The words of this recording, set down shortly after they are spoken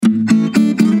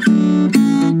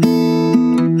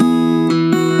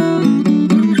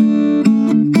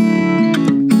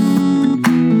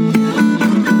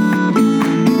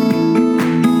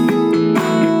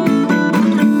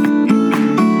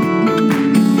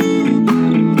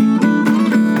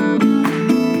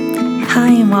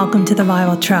welcome to the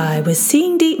Bible Tribe with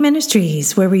Seeing Deep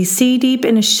Ministries, where we see deep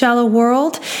in a shallow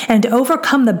world and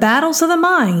overcome the battles of the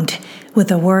mind with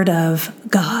the Word of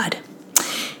God.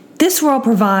 This world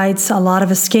provides a lot of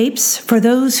escapes for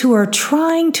those who are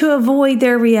trying to avoid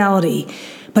their reality,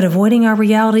 but avoiding our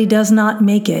reality does not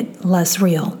make it less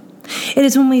real. It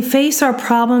is when we face our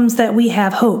problems that we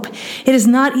have hope. It is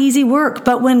not easy work,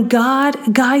 but when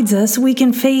God guides us, we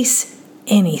can face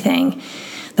anything.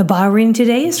 The Bible reading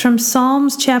today is from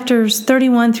Psalms chapters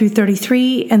 31 through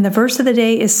 33, and the verse of the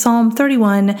day is Psalm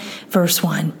 31, verse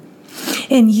 1.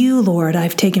 In you, Lord,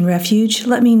 I've taken refuge.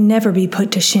 Let me never be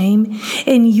put to shame.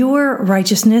 In your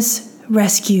righteousness,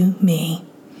 rescue me.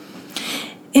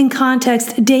 In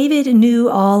context, David knew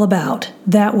all about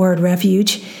that word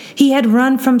refuge. He had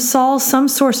run from Saul, some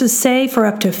sources say, for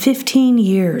up to 15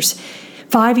 years.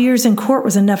 5 years in court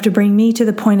was enough to bring me to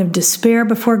the point of despair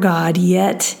before God,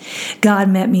 yet God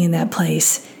met me in that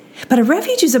place. But a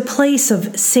refuge is a place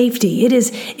of safety. It is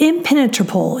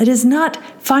impenetrable. It is not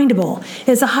findable. It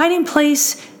is a hiding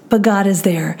place, but God is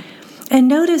there. And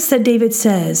notice that David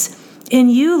says, in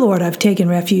you, Lord, I've taken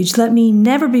refuge. Let me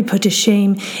never be put to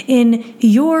shame. In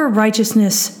your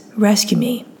righteousness, rescue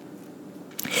me.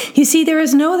 You see, there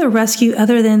is no other rescue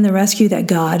other than the rescue that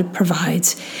God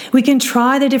provides. We can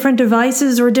try the different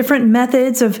devices or different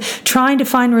methods of trying to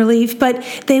find relief, but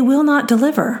they will not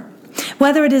deliver.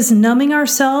 Whether it is numbing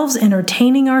ourselves,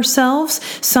 entertaining ourselves,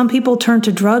 some people turn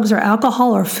to drugs or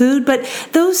alcohol or food, but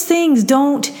those things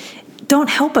don't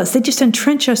help us. They just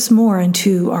entrench us more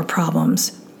into our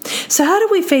problems. So how do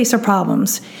we face our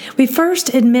problems? We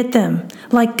first admit them,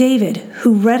 like David,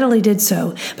 who readily did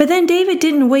so. But then David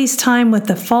didn't waste time with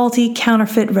the faulty,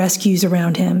 counterfeit rescues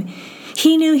around him.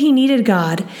 He knew he needed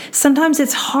God. Sometimes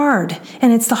it's hard,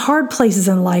 and it's the hard places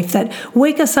in life that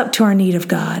wake us up to our need of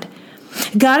God.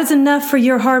 God is enough for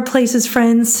your hard places,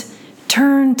 friends.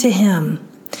 Turn to Him.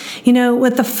 You know,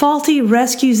 with the faulty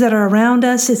rescues that are around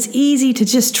us, it's easy to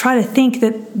just try to think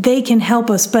that they can help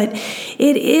us, but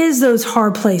it is those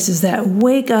hard places that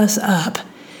wake us up.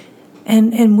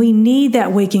 And we need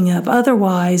that waking up.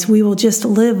 Otherwise, we will just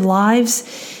live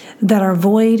lives that are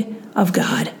void of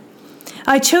God.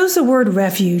 I chose the word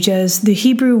refuge as the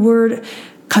Hebrew word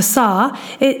kasah.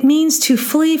 It means to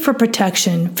flee for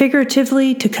protection,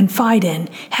 figuratively to confide in,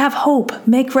 have hope,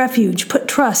 make refuge, put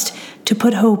trust, to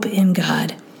put hope in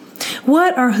God.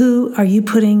 What or who are you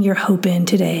putting your hope in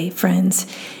today, friends?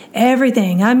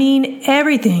 Everything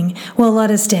will let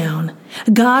us down.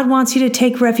 God wants you to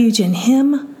take refuge in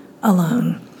Him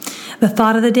alone. The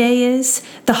thought of the day is,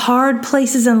 the hard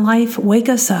places in life wake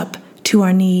us up to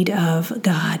our need of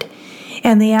God.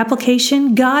 And the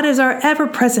application, God is our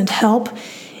ever-present help.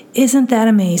 Isn't that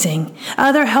amazing?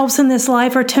 Other helps in this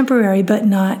life are temporary, but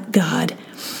not God.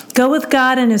 Go with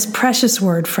God and His precious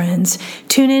word, friends.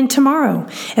 Tune in tomorrow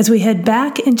as we head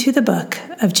back into the book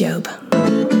of Job.